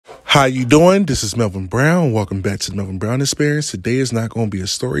How you doing? This is Melvin Brown. Welcome back to the Melvin Brown Experience. Today is not going to be a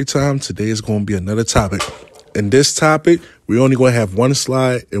story time. Today is going to be another topic. In this topic, we're only going to have one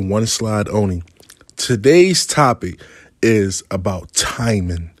slide and one slide only. Today's topic is about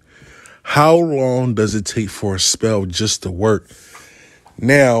timing. How long does it take for a spell just to work?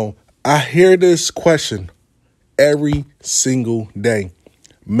 Now, I hear this question every single day.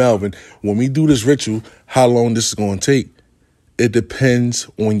 Melvin, when we do this ritual, how long this is going to take? It depends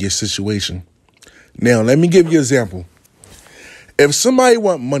on your situation. Now, let me give you an example. If somebody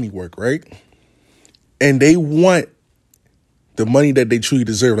want money work, right? And they want the money that they truly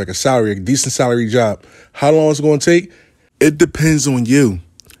deserve, like a salary, a decent salary job, how long is it going to take? It depends on you.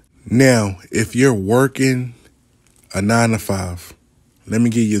 Now, if you're working a 9 to 5, let me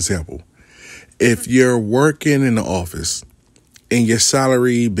give you an example. If you're working in the office and your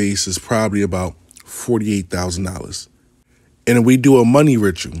salary base is probably about $48,000, and we do a money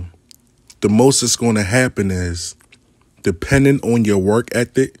ritual, the most that's going to happen is, depending on your work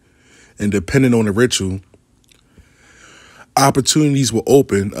ethic and depending on the ritual, opportunities will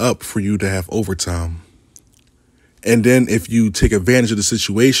open up for you to have overtime. And then if you take advantage of the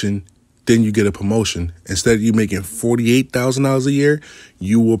situation, then you get a promotion. Instead of you making $48,000 a year,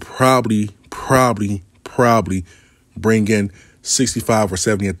 you will probably bring in 65 or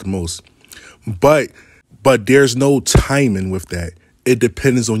 70 at the most. But there's no timing with that. It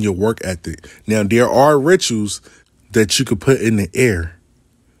depends on your work ethic. Now, there are rituals that you could put in the air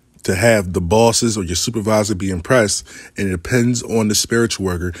to have the bosses or your supervisor be impressed. And it depends on the spiritual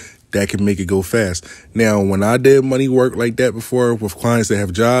worker that can make it go fast. Now, when I did money work like that before with clients that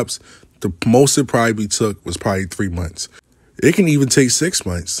have jobs, the most it probably took was probably 3 months. It can even take 6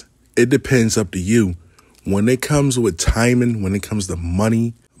 months. It depends up to you. When it comes with timing, when it comes to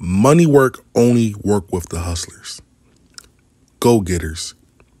money work only work with the hustlers, go-getters,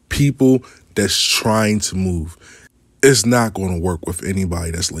 people that's trying to move. It's not going to work with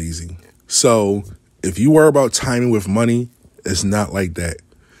anybody that's lazy. So if you worry about timing with money, it's not like that.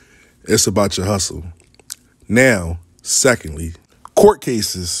 It's about your hustle. Now, secondly, court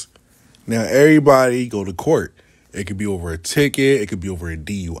cases. Now, everybody go to court. It could be over a ticket. It could be over a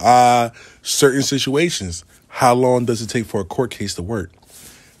DUI, certain situations. How long does it take for a court case to work?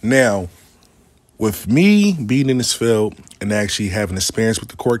 Now, with me being in this field and actually having experience with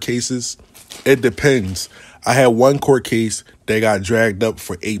the court cases, it depends. I had one court case that got dragged up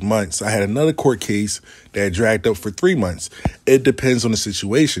for 8 months. I had another court case that dragged up for 3 months. It depends on the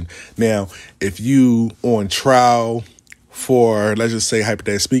situation. Now, if you on trial for, let's just say,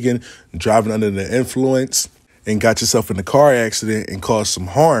 hypothetically speaking, driving under the influence and got yourself in a car accident and caused some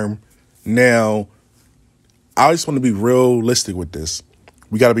harm, now, I just want to be realistic with this.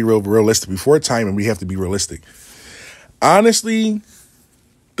 We got to be realistic. Before timing, we have to be realistic. Honestly,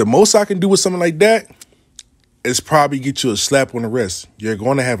 the most I can do with something like that is probably get you a slap on the wrist. You're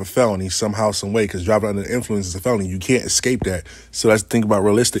going to have a felony somehow, some way, because driving under the influence is a felony. You can't escape that. So let's think about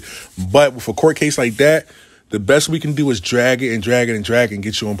realistic. But with a court case like that, the best we can do is drag it and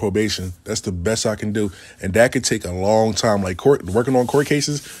get you on probation. That's the best I can do. And that could take a long time. Like working on court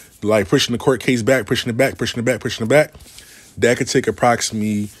cases, like pushing the court case back, pushing it back. That could take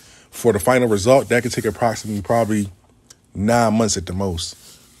approximately, for the final result, that could take approximately probably 9 months at the most.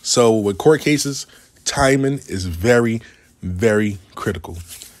 So with court cases, timing is very, very critical.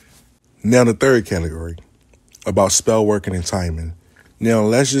 Now, the third category about spell working and timing. Now,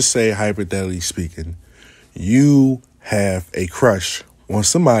 let's just say, hypothetically speaking, you have a crush on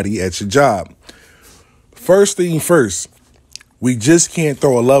somebody at your job. First thing first, we just can't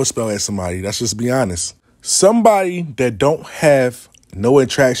throw a love spell at somebody. Let's just be honest. Somebody that don't have no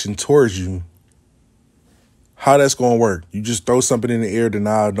attraction towards you, how that's going to work? You just throw something in the air, then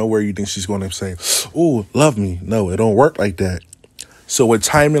out of nowhere you think she's going to say, "Ooh, love me." No, it don't work like that. So with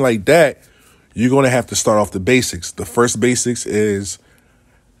timing like that, you're going to have to start off the basics. The first basics is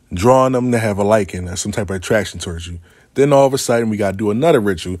drawing them to have a liking or some type of attraction towards you. Then all of a sudden we got to do another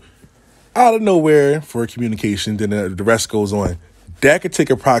ritual out of nowhere for communication. Then the rest goes on. That could take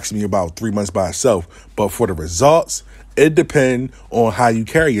approximately about 3 months by itself. But for the results, it depends on how you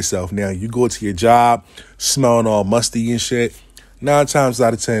carry yourself. Now, you go to your job smelling all musty and shit, 9 times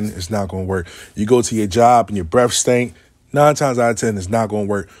out of 10, it's not going to work. You go to your job and your breath stink, 9 times out of 10, it's not going to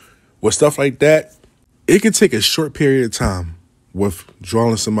work. With stuff like that, it could take a short period of time with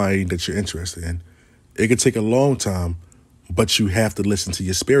drawing somebody that you're interested in. It could take a long time, but you have to listen to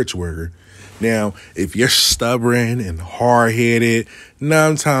your spiritual worker. Now, if you're stubborn and hard-headed,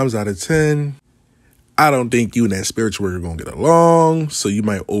 9 times out of 10, I don't think you and that spiritual worker gonna get along, so you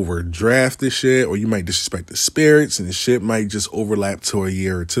might overdraft this shit, or you might disrespect the spirits, and the shit might just overlap to a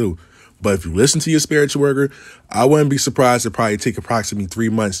year or two. But if you listen to your spiritual worker, I wouldn't be surprised to probably take approximately 3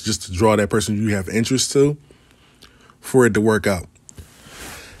 months just to draw that person you have interest to for it to work out.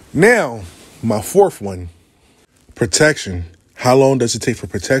 Now, my fourth one, protection. How long does it take for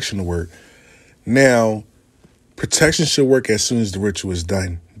protection to work? Now, protection should work as soon as the ritual is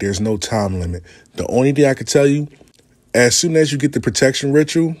done. There's no time limit. The only thing I can tell you, as soon as you get the protection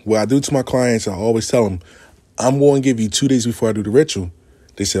ritual, what I do to my clients, I always tell them, I'm going to give you 2 days before I do the ritual.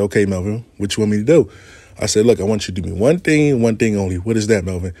 They say, okay, Melvin, what you want me to do? I said, look, I want you to do me one thing and one thing only. What is that,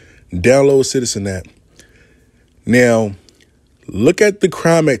 Melvin? Download Citizen app. Now, look at the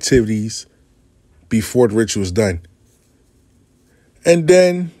crime activities before the ritual is done. And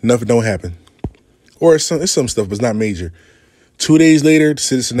then nothing don't happen. Or it's some stuff, but it's not major. 2 days later, the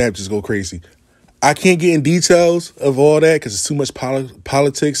Citizen app just go crazy. I can't get in details of all that because it's too much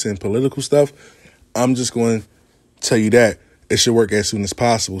politics and political stuff. I'm just going to tell you that it should work as soon as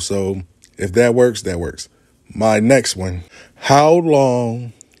possible. So if that works, that works. My next one. How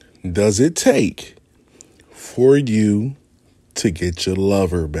long does it take for you to get your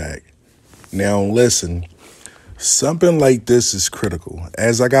lover back? Now, listen, something like this is critical.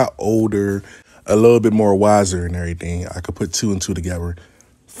 As I got older, a little bit more wiser and everything, I could put 2 and 2 together.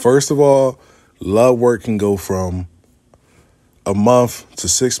 First of all, love work can go from a month to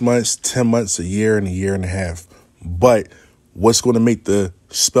 6 months, 10 months, a year, and a year and a half. But what's going to make the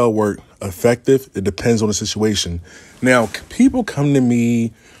spell work effective? It depends on the situation. Now, people come to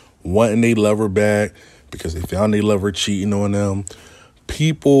me wanting their lover back because they found their lover cheating on them.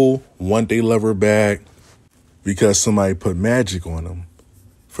 People want their lover back because somebody put magic on them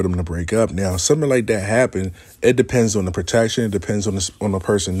for them to break up. Now, something like that happen, it depends on the protection. It depends on the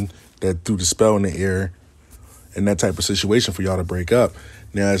person that threw the spell in the air and that type of situation for y'all to break up.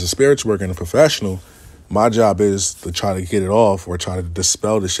 Now, as a spiritual worker and a professional, my job is to try to get it off or try to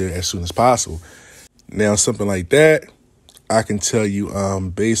dispel the shit as soon as possible. Now, something like that, I can tell you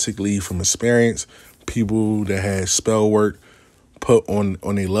basically from experience, people that had spell work put on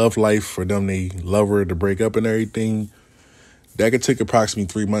a love life for them, they lover to break up and everything, that could take approximately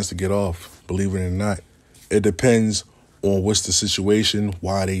 3 months to get off, believe it or not. It depends on what's the situation,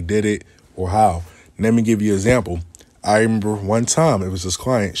 why they did it, or how. Let me give you an example. I remember one time, it was this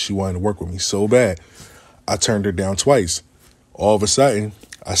client, she wanted to work with me so bad. I turned her down twice. All of a sudden,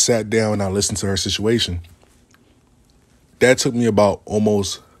 I sat down and I listened to her situation. That took me about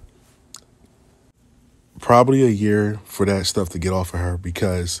almost probably a year for that stuff to get off of her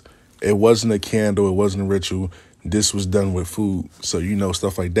because it wasn't a candle, it wasn't a ritual. This was done with food. So,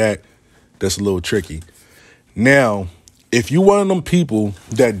 stuff like that, that's a little tricky. Now, if you one of them people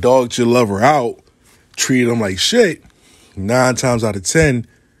that dogged your lover out, treated them like shit, 9 times out of 10,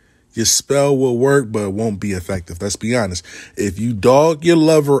 your spell will work, but it won't be effective. Let's be honest. If you dog your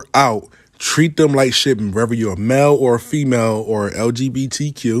lover out, treat them like shit, whether you're a male or a female or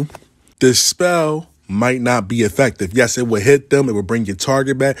LGBTQ, the spell might not be effective. Yes, it will hit them. It will bring your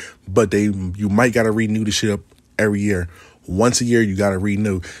target back, but you might got to renew the shit up every year. Once a year, you got to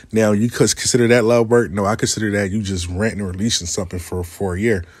renew. Now, you could consider that love work. No, I consider that you just renting or releasing something for a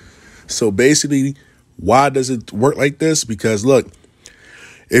year. So basically, why does it work like this? Because look,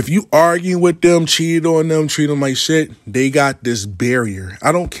 if you arguing with them, cheated on them, treat them like shit, they got this barrier.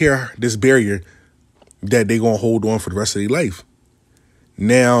 I don't care, this barrier that they going to hold on for the rest of their life.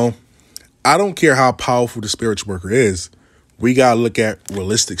 Now, I don't care how powerful the spiritual worker is. We got to look at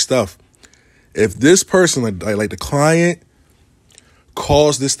realistic stuff. If this person, like the client,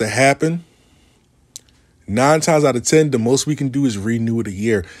 caused this to happen, 9 times out of 10, the most we can do is renew it a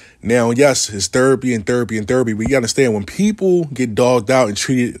year. Now, yes, it's therapy and therapy and therapy. But you got to understand, when people get dogged out and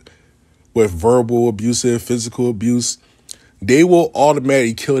treated with verbal, abusive, physical abuse, they will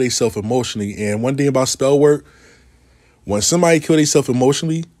automatically kill themselves emotionally. And one thing about spell work, when somebody kills themselves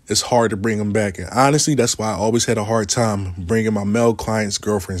emotionally, it's hard to bring them back. And honestly, that's why I always had a hard time bringing my male clients'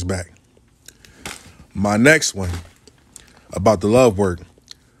 girlfriends back. My next one about the love work.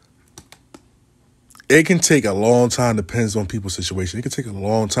 It can take a long time, depends on people's situation. It can take a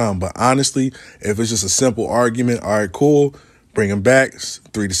long time. But honestly, if it's just a simple argument, all right, cool, bring them back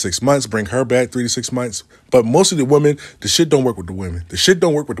 3 to 6 months, bring her back 3 to 6 months. But most of the women, the shit don't work with the women. The shit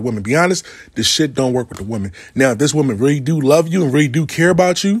don't work with the women. Be honest, the shit don't work with the women. Now, if this woman really do love you and really do care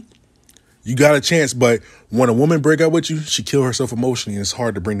about you, you got a chance. But when a woman break up with you, she kill herself emotionally, and it's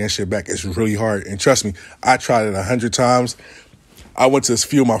hard to bring that shit back. It's really hard. And trust me, I tried it 100 times. I went to a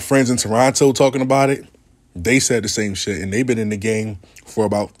few of my friends in Toronto talking about it. They said the same shit, and they've been in the game for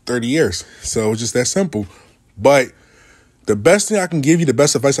about 30 years. So it's just that simple. But the best thing I can give you, the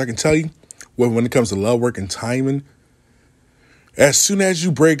best advice I can tell you, when it comes to love, work, and timing, as soon as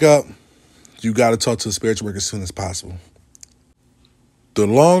you break up, you got to talk to the spiritual worker as soon as possible. The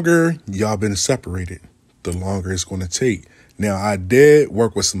longer y'all been separated, the longer it's going to take. Now, I did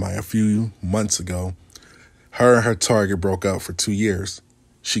work with somebody a few months ago. Her and her target broke up for 2 years.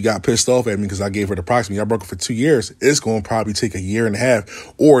 She got pissed off at me because I gave her the proximity. I broke up for 2 years. It's going to probably take 1.5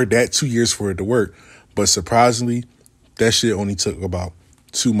 years or that 2 years for it to work. But surprisingly, that shit only took about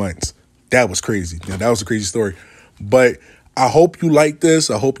 2 months. That was crazy. Now, that was a crazy story. But I hope you like this.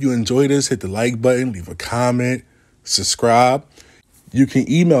 I hope you enjoy this. Hit the like button, leave a comment, subscribe. You can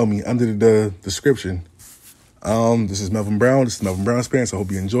email me under the description. This is Melvin Brown. This is Melvin Brown's Parents. I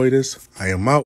hope you enjoy this. I am out.